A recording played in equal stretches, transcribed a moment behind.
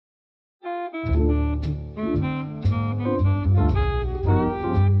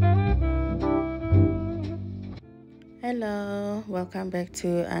Hello, welcome back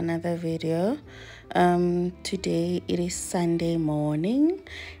to another video. Today it is Sunday morning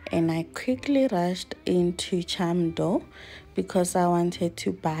and I quickly rushed into Chamdo because I wanted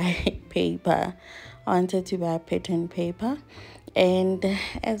to buy paper. I wanted to buy pattern paper, and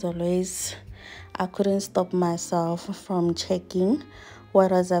as always I couldn't stop myself from checking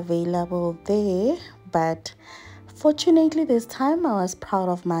what was available there. But fortunately this time I was proud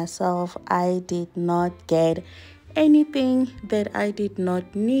of myself. I did not get anything that I did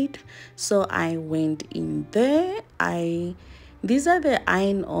not need, so I went in there. These are the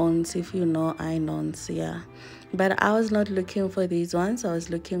iron-ons, if you know iron-ons, yeah, but I was not looking for these ones. I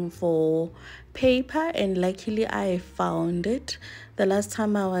was looking for paper, and luckily I found it. The last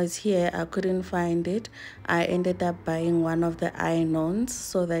time I was here I couldn't find it. I ended up buying one of the iron-ons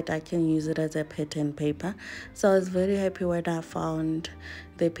so that I can use it as a pattern paper. So I was very happy when I found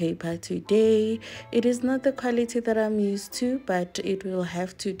the paper today. It is not the quality that I'm used to, but it will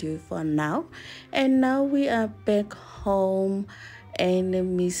have to do for now. And now we are back home,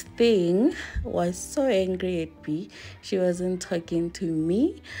 and Miss Thing was so angry at me. She wasn't talking to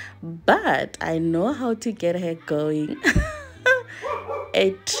me, but I know how to get her going.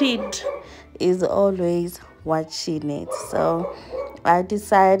 A treat is always what she needs, so I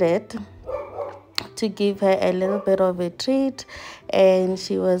decided to give her a little bit of a treat, and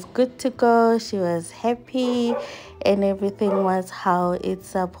she was good to go. She was happy and everything was how it's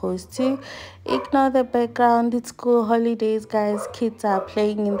supposed to. Ignore the background. It's school holidays, guys. Kids are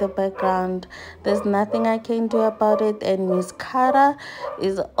playing in the background. There's nothing I can do about it. And Miss Kara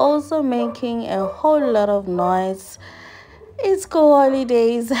is also making a whole lot of noise. It's school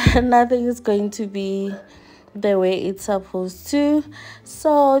holidays. Nothing is going to be the way it's supposed to.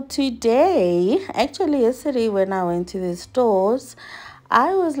 So today, actually yesterday when I went to the stores,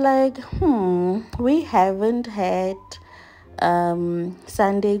 I was like, we haven't had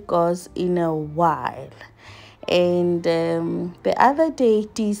Sunday goes in a while. And the other day,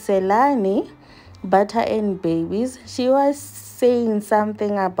 Tiselani, Butter and Babies, she was saying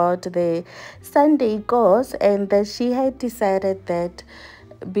something about the Sunday goes, and that she had decided that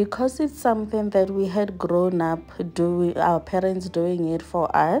because it's something that we had grown up doing, our parents doing it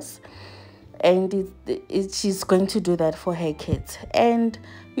for us, and she's going to do that for her kids. And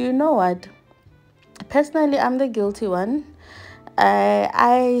you know what, personally I'm the guilty one.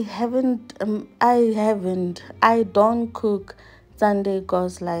 I don't cook Sunday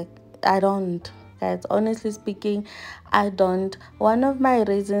goes, like I don't, guys, honestly speaking, I don't. One of my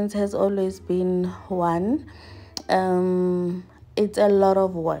reasons has always been one, it's a lot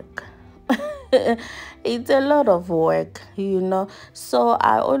of work. It's a lot of work, so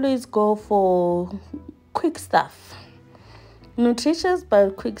I always go for quick stuff, nutritious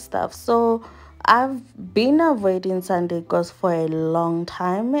but quick stuff. So I've been avoiding Sunday goes for a long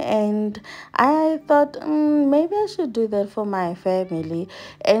time, and I thought maybe I should do that for my family.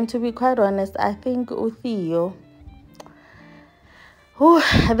 And to be quite honest, I think Uthio,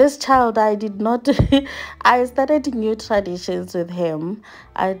 this child, I did not I started new traditions with him.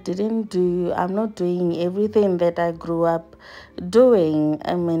 I'm not doing everything that I grew up doing.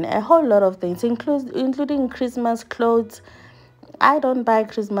 I mean, a whole lot of things, including Christmas clothes. I don't buy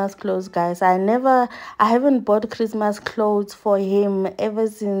Christmas clothes, guys. I haven't bought Christmas clothes for him ever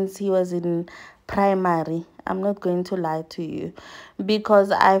since he was in primary. I'm not going to lie to you, because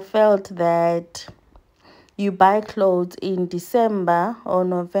I felt that you buy clothes in December or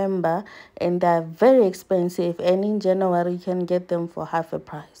November and they're very expensive, and in January you can get them for half a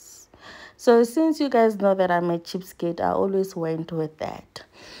price. So since you guys know that I'm a cheapskate, I always went with that.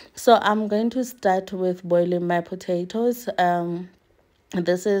 So I'm going to start with boiling my potatoes.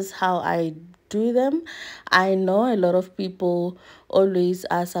 This is how I do them. I know a lot of people always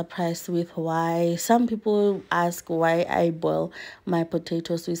are surprised with why. Some people ask why I boil my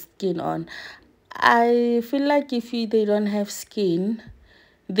potatoes with skin on. I feel like if they don't have skin,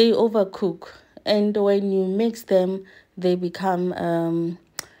 they overcook, and when you mix them, they become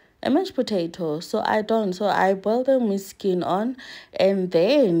a mashed potato. So I don't. So I boil them with skin on, and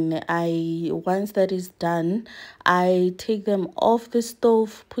then once that is done, I take them off the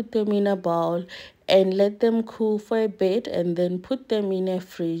stove, put them in a bowl, and let them cool for a bit, and then put them in a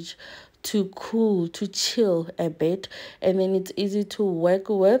fridge to cool, to chill a bit, and then it's easy to work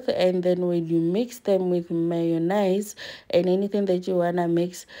with. And then when you mix them with mayonnaise and anything that you wanna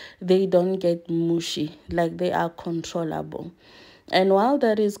mix, they don't get mushy, like they are controllable. And while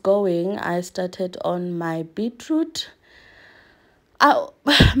that is going, I started on my beetroot. I,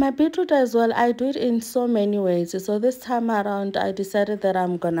 my beetroot as well, I do it in so many ways. So this time around, I decided that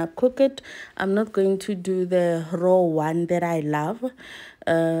I'm gonna cook it. I'm not going to do the raw one that I love.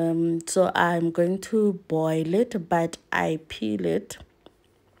 So I'm going to boil it, but I peel it.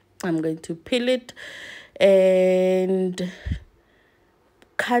 I'm going to peel it and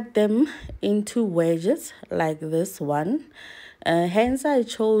cut them into wedges like this one. Hence I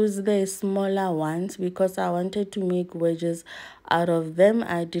chose the smaller ones because I wanted to make wedges out of them.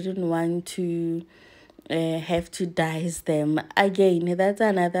 I didn't want to have to dice them. Again, that's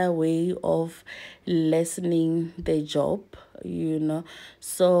another way of lessening the job, you know.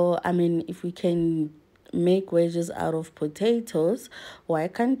 So I mean, if we can make wedges out of potatoes, why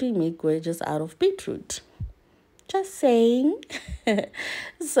can't we make wedges out of beetroot? Just saying.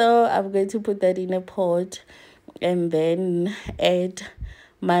 So I'm going to put that in a pot and then add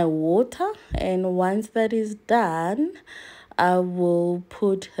my water. And once that is done, I will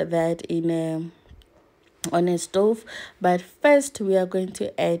put that in on a stove. But first we are going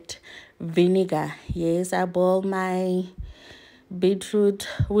to add vinegar. Yes, I boil my beetroot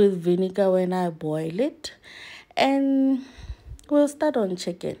with vinegar when I boil it. And we'll start on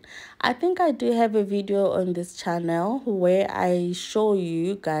chicken. I think I do have a video on this channel where I show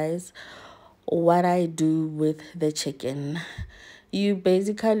you guys what I do with the chicken. You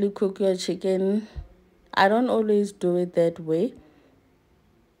basically cook your chicken. I don't always do it that way,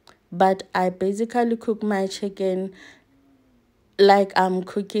 but I basically cook my chicken like I'm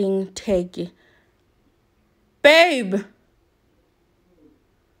cooking turkey. Babe!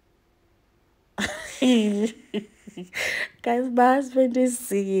 Guys, my husband is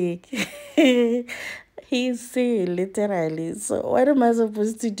sick. He's sick, literally. So what am I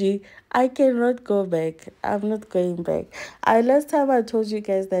supposed to do? I cannot go back. I'm not going back. Last time I told you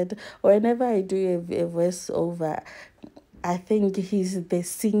guys that whenever I do a voiceover, I think the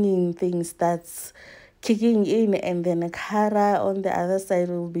singing thing starts kicking in, and then Kara on the other side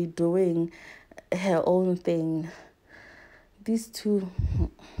will be doing her own thing. These two.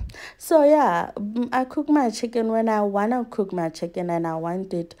 So yeah, I cook my chicken when I want to cook my chicken and I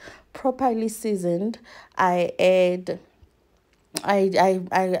want it properly seasoned. I add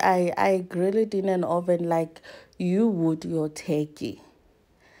I grill it in an oven like you would your turkey.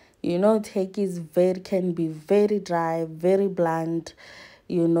 You know, turkey can be very dry, very bland.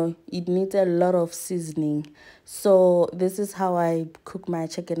 You know, it needs a lot of seasoning. So this is how I cook my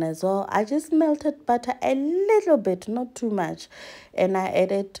chicken as well. I just melted butter a little bit, not too much, and I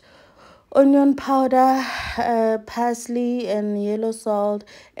added onion powder, parsley and yellow salt,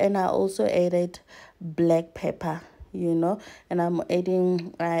 and I also added black pepper, you know, and I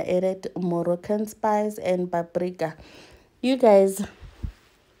added Moroccan spice and paprika. You guys,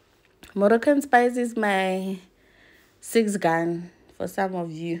 Moroccan spice is my six gun for some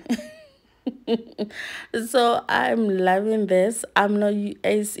of you. So I'm loving this. I'm not,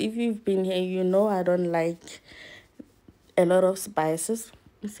 as if you've been here, you know I don't like a lot of spices.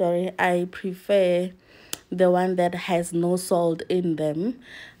 Sorry, I prefer the one that has no salt in them.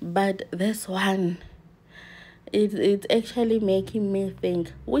 But this one, it's actually making me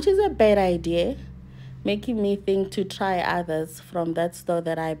think, which is a bad idea, making me think to try others from that store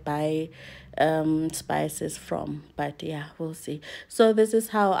that I buy spices from. But yeah, we'll see. So this is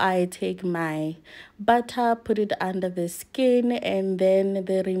how I take my butter, put it under the skin, and then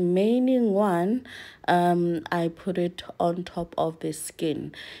the remaining one I put it on top of the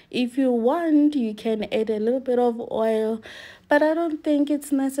skin. If you want, you can add a little bit of oil, but I don't think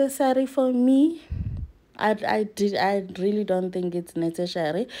it's necessary for me. I really don't think it's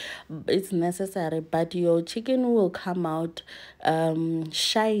necessary. But your chicken will come out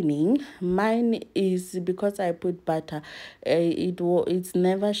shining. Mine is because I put butter. It's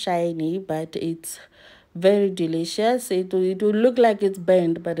never shiny, but it's very delicious. It will look like it's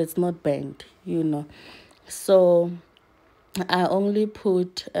burnt, but it's not burnt, you know. So I only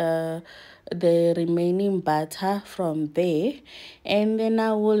put the remaining butter from there, and then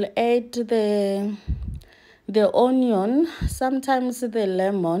I will add the onion, sometimes the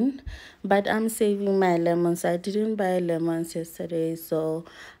lemon, but I'm saving my lemons. I didn't buy lemons yesterday, so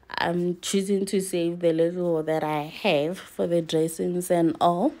I'm choosing to save the little that I have for the dressings and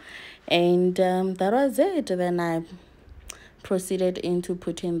all. And that was it. Then I proceeded into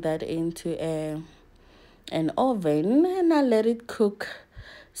putting that into an oven, and I let it cook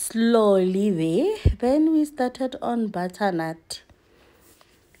slowly there. Then we started on butternut.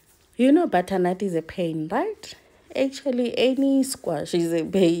 You know, butternut is a pain, right? Actually, any squash is a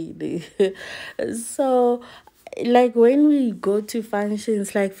pain. So like when we go to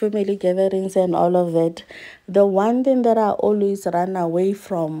functions like family gatherings and all of that, the one thing that I always run away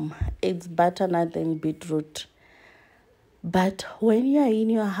from is butternut and beetroot. But when you are in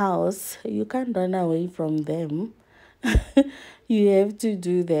your house, you can't run away from them. You have to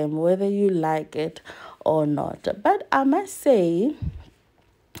do them whether you like it or not. But I must say,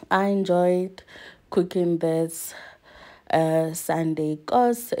 I enjoyed cooking this Sunday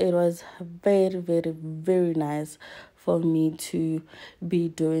because it was very, very, very nice for me to be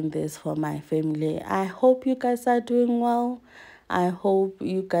doing this for my family. I hope you guys are doing well. I hope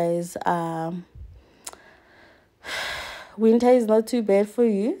you guys winter is not too bad for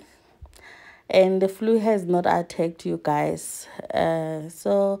you and the flu has not attacked you guys.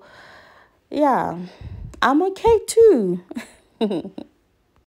 So yeah, I'm okay too.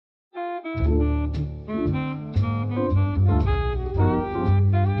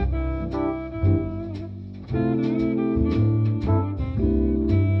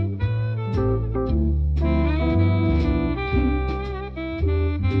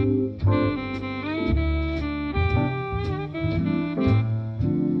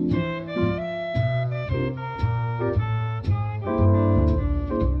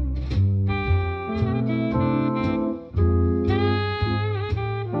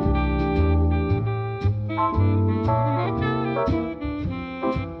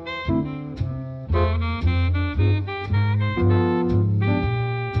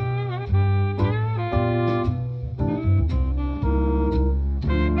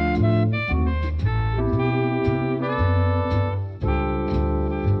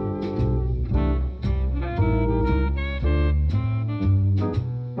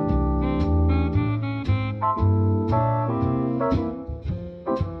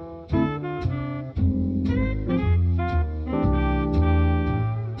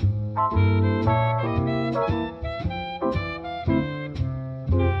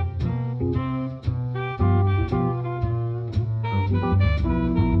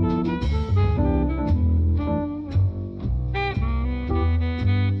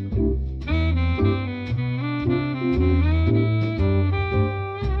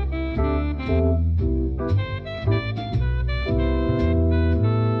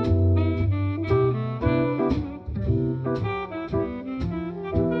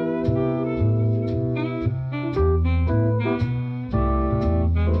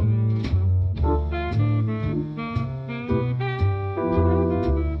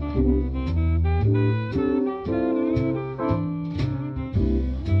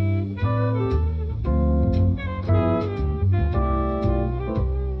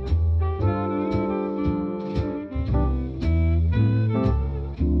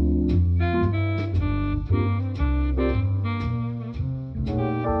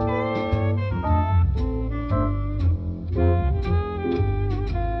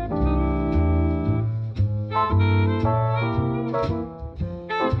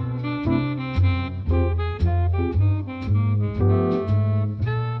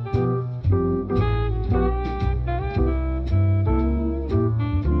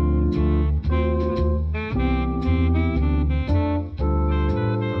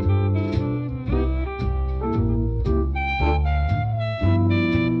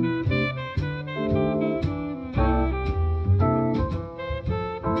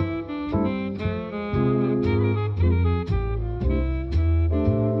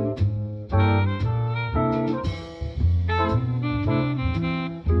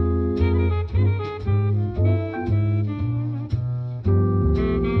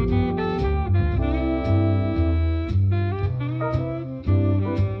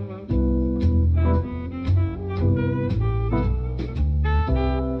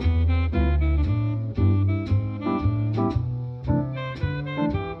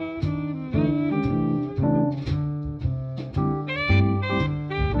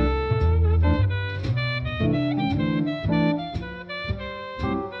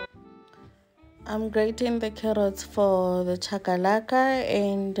 I'm grating the carrots for the chakalaka,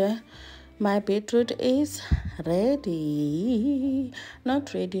 and my beetroot is ready.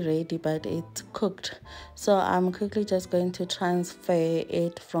 Not ready, but it's cooked. So I'm quickly just going to transfer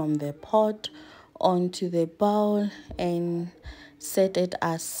it from the pot onto the bowl and set it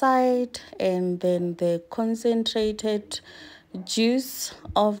aside. And then the concentrated juice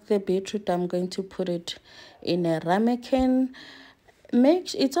of the beetroot, I'm going to put it in a ramekin.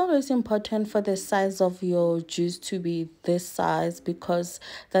 It's always important for the size of your juice to be this size, because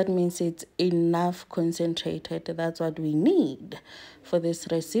that means it's enough concentrated. That's what we need for this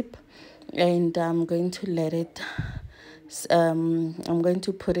recipe. And I'm going to let it I'm going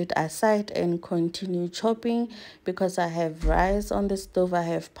to put it aside and continue chopping because I have rice on the stove. I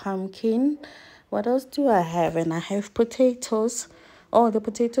have pumpkin. What else do I have? And I have potatoes. Oh, the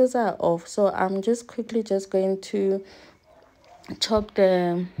potatoes are off, so I'm just quickly just going to chop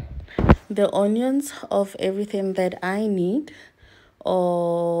the onions of everything that I need,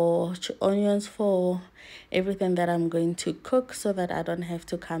 or onions for everything that I'm going to cook, so that I don't have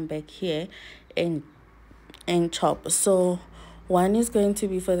to come back here and chop. So one is going to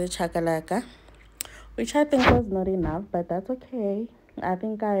be for the chakalaka, which I think was not enough, but that's okay. I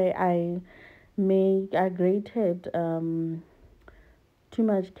think I grated too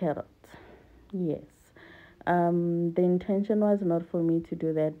much carrots. Yes. The intention was not for me to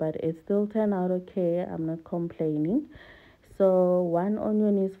do that, but it still turned out okay. I'm not complaining. So one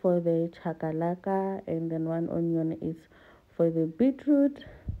onion is for the chakalaka, and then one onion is for the beetroot.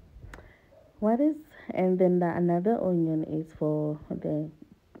 And then another onion is for the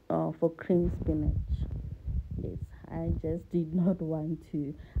for cream spinach. Yes, I just did not want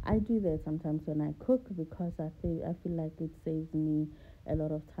to. I do that sometimes when I cook because I feel like it saves me a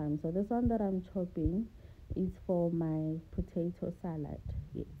lot of time. So this one that I'm chopping is for my potato salad.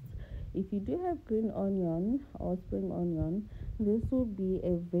 Yes. If you do have green onion or spring onion, this would be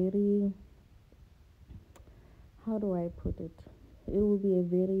a very, how do I put it? It will be a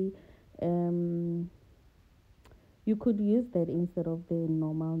very you could use that instead of the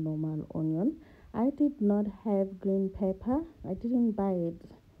normal onion. I did not have green pepper. I didn't buy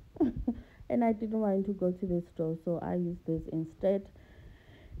it. And I didn't want to go to the store, so I used this instead.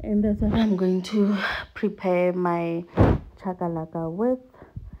 And that's what I'm going to prepare my chakalaka with.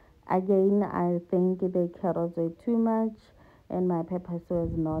 Again, I think the carrots were too much and my peppers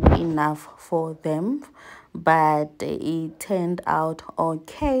was not enough for them, but it turned out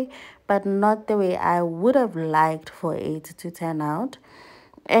okay, but not the way I would have liked for it to turn out.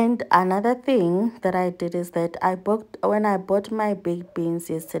 And another thing that I did is that when I bought my baked beans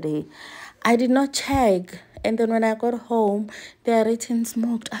yesterday, I did not check. And then when I got home, they are written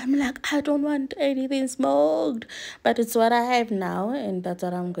smoked. I'm like, I don't want anything smoked. But it's what I have now, and that's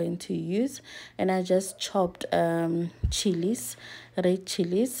what I'm going to use. And I just chopped chilies, red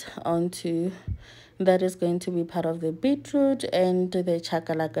chilies, onto that is going to be part of the beetroot and the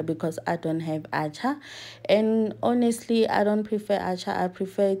chakalaka because I don't have acha. And honestly, I don't prefer acha. I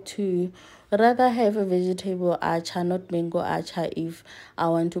prefer to rather have a vegetable acha, not mango acha, if I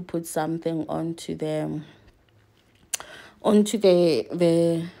want to put something onto the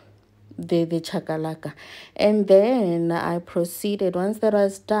chakalaka. And then I proceeded, once that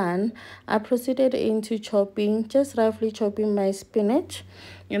was done, I proceeded into chopping, just roughly chopping my spinach,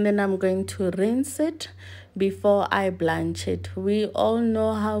 and then I'm going to rinse it before I blanch it. We all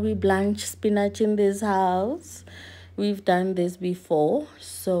know how we blanch spinach in this house. We've done this before.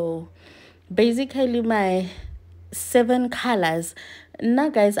 So basically my 7 colors. Now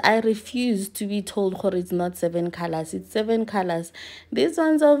guys, I refuse to be told that it's not 7 colors. It's 7 colors. These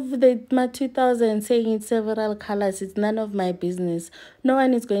ones of my 2000 saying it's several colors, it's none of my business. No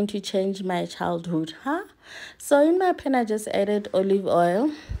one is going to change my childhood, huh? So in my pan I just added olive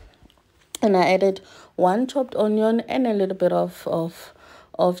oil, and I added 1 chopped onion and a little bit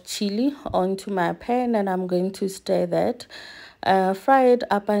of chili onto my pan, and I'm going to stir that, fry it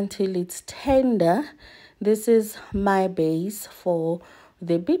up until it's tender. This is my base for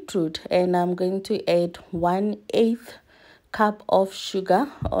the beetroot, and I'm going to add 1/8 cup of sugar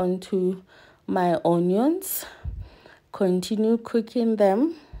onto my onions. Continue cooking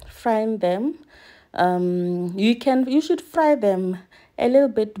them, frying them. You should fry them a little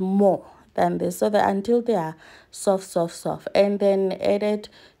bit more than this, so that until they are soft, and then added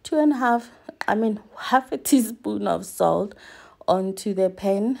half a teaspoon of salt onto the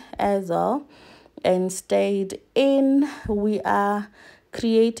pan as well, and stayed in. We are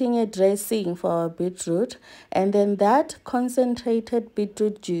creating a dressing for our beetroot, and then that concentrated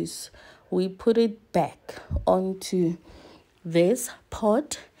beetroot juice, we put it back onto this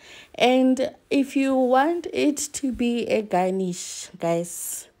pot. And if you want it to be a garnish,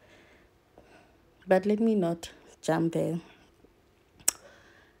 guys, but let me not jump there,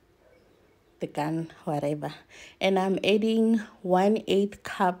 the gun, whatever. And I'm adding 1/8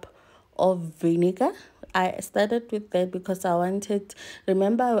 cup of vinegar. I started with that because I wanted,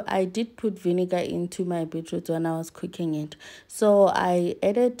 remember I did put vinegar into my beetroot when I was cooking it. So I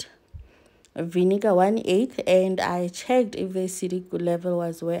added vinegar 1/8, and I checked if the acidic level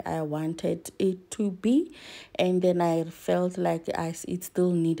was where I wanted it to be, and then I felt like it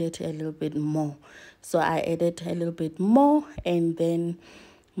still needed a little bit more, so I added a little bit more, and then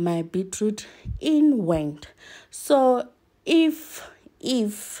my beetroot in went. So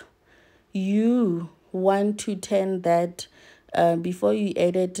if you want to turn that, before you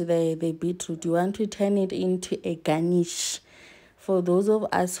added the beetroot, you want to turn it into a garnish. For those of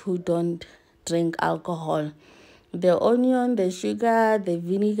us who don't drink alcohol, the onion, the sugar, the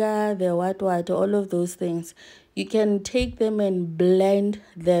vinegar, the what, all of those things, you can take them and blend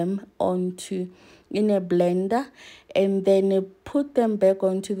them onto in a blender, and then put them back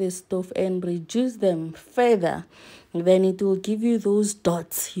onto the stove and reduce them further. Then it will give you those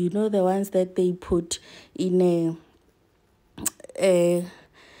dots, you know, the ones that they put in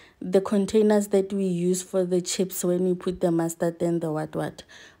the containers that we use for the chips when we put the mustard and the what,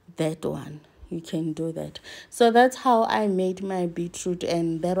 that one. You can do that. So that's how I made my beetroot,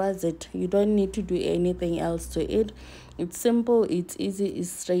 and that was it. You don't need to do anything else to it. It's simple, it's easy, it's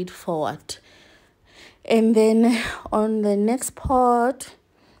straightforward. And then on the next part,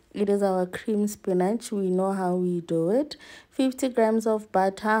 it is our cream spinach. We know how we do it. 50 grams of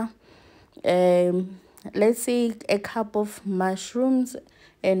butter, let's say a cup of mushrooms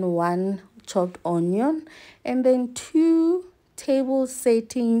and 1 chopped onion, and then 2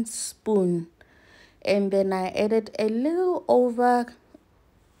 tablespoons, and then I added a little over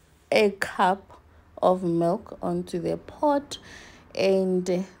a cup of milk onto the pot,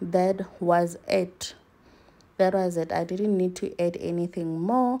 and that was it. That was it. I didn't need to add anything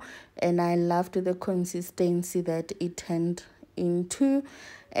more, and I loved the consistency that it turned into.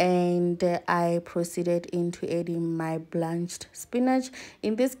 And I proceeded into adding my blanched spinach.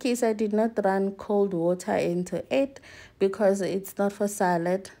 In this case, I did not run cold water into it because it's not for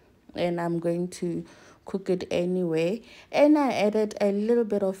salad, and I'm going to cook it anyway. And I added a little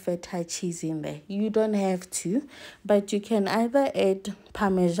bit of feta cheese in there. You don't have to, but you can either add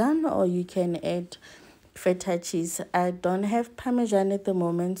parmesan or you can add feta cheese. I don't have parmesan at the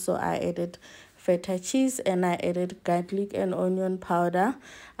moment, so I added feta cheese, and I added garlic and onion powder.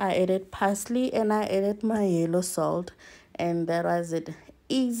 I added parsley, and I added my yellow salt, and that was it.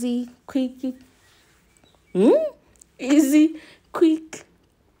 Easy, quick, easy, quick,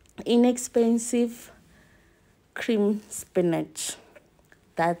 inexpensive cream spinach.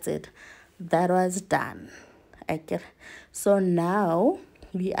 That's it. That was done. Okay, so now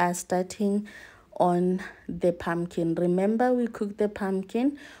we are starting on the pumpkin. Remember, we cooked the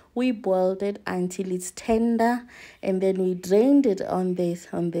pumpkin, we boiled it until it's tender, and then we drained it on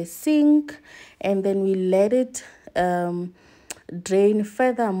the sink, and then we let it drain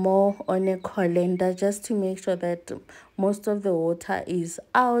furthermore on a colander, just to make sure that most of the water is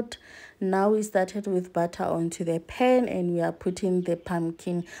out. Now we started with butter onto the pan, and we are putting the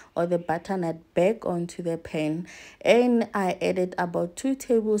pumpkin or the butternut back onto the pan, and I added about 2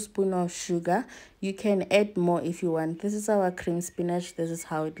 tablespoons of sugar. You can add more if you want. This is our cream spinach. This is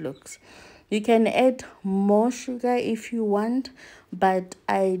how it looks. You can add more sugar if you want, but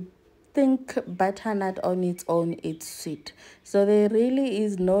I think butternut on its own, it's sweet, so there really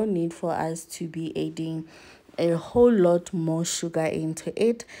is no need for us to be adding a whole lot more sugar into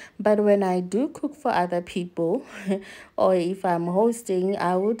it. But when I do cook for other people or if I'm hosting,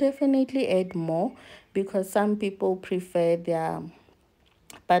 I will definitely add more, because some people prefer their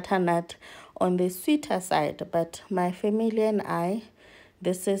butternut on the sweeter side. But my family and I,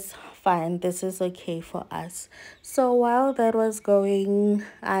 this is fine, this is okay for us. So while that was going,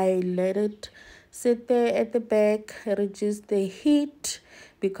 I let it sit there at the back, reduce the heat,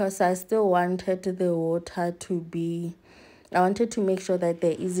 because I still wanted the water to be, I wanted to make sure that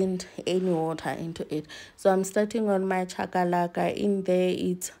there isn't any water into it. So I'm starting on my chakalaka. In there,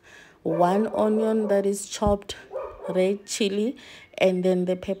 it's 1 onion that is chopped, red chili, and then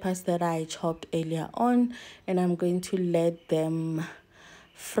the peppers that I chopped earlier on, and I'm going to let them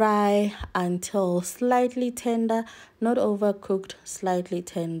fry until slightly tender, not overcooked, slightly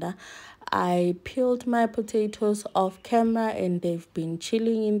tender. I peeled my potatoes off camera, and they've been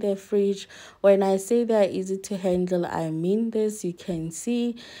chilling in the fridge. When I say they're easy to handle, I mean this. You can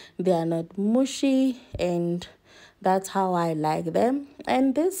see they are not mushy, and that's how I like them.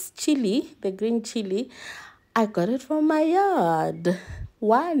 And this chili, the green chili, I got it from my yard.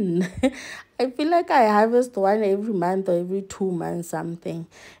 One. I feel like I harvest one every month or every 2 months something.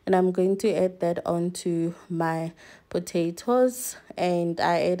 And I'm going to add that onto my potatoes. And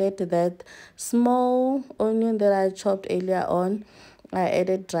I added that small onion that I chopped earlier on. I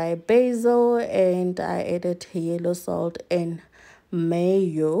added dry basil, and I added yellow salt and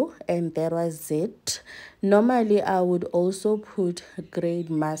mayo, and that was it. Normally I would also put green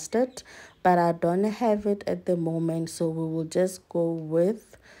mustard, but I don't have it at the moment, so we will just go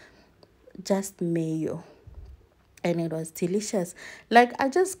with just mayo. And it was delicious. Like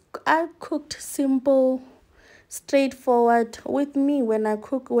I cooked simple straightforward with me. When I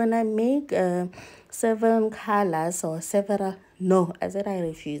cook, when I make 7 colors or several, no, I said I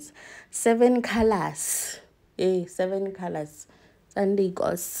refuse. 7 colors. 7 colors. Sunday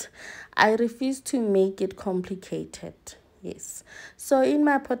goes. I refuse to make it complicated. Yes. So in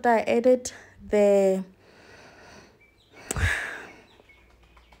my pot, I added the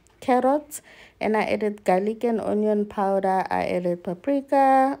carrots, and I added garlic and onion powder. I added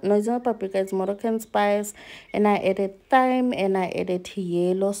paprika. No, it's not paprika, it's Moroccan spice. And I added thyme, and I added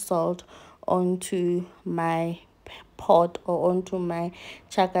yellow salt onto my pot or onto my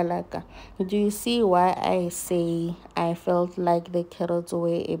chakalaka. Do you see why I say I felt like the carrots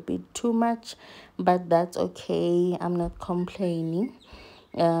were a bit too much? But that's okay. I'm not complaining.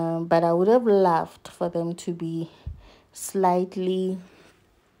 But I would have loved for them to be slightly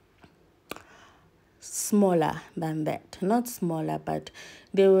smaller than that. Not smaller, but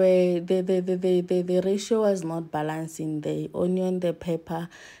they were the ratio was not balancing. The onion, the pepper,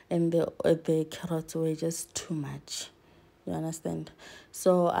 and the carrots were just too much. You understand?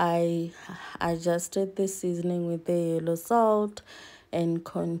 So I adjusted the seasoning with the yellow salt and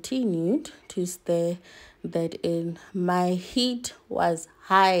continued to stir that in. My heat was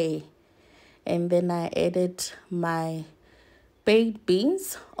high, and then I added my baked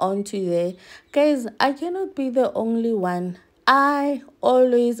beans onto there. Guys, I cannot be the only one. I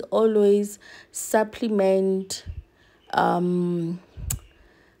always supplement Woolworths.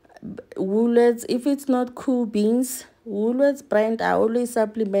 If it's not cool beans, Woolworths brand, I always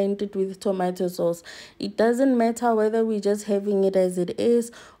supplement it with tomato sauce. It doesn't matter whether we're just having it as it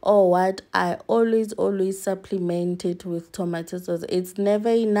is or what. I always supplement it with tomato sauce. It's never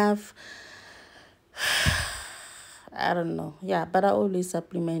enough. I don't know. Yeah, but I always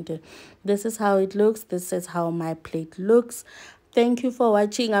supplement it. This is how it looks. This is how my plate looks. Thank you for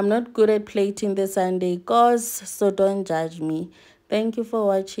watching. I'm not good at plating the Sunday goes, so don't judge me. Thank you for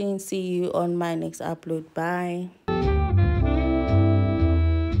watching. See you on my next upload. Bye.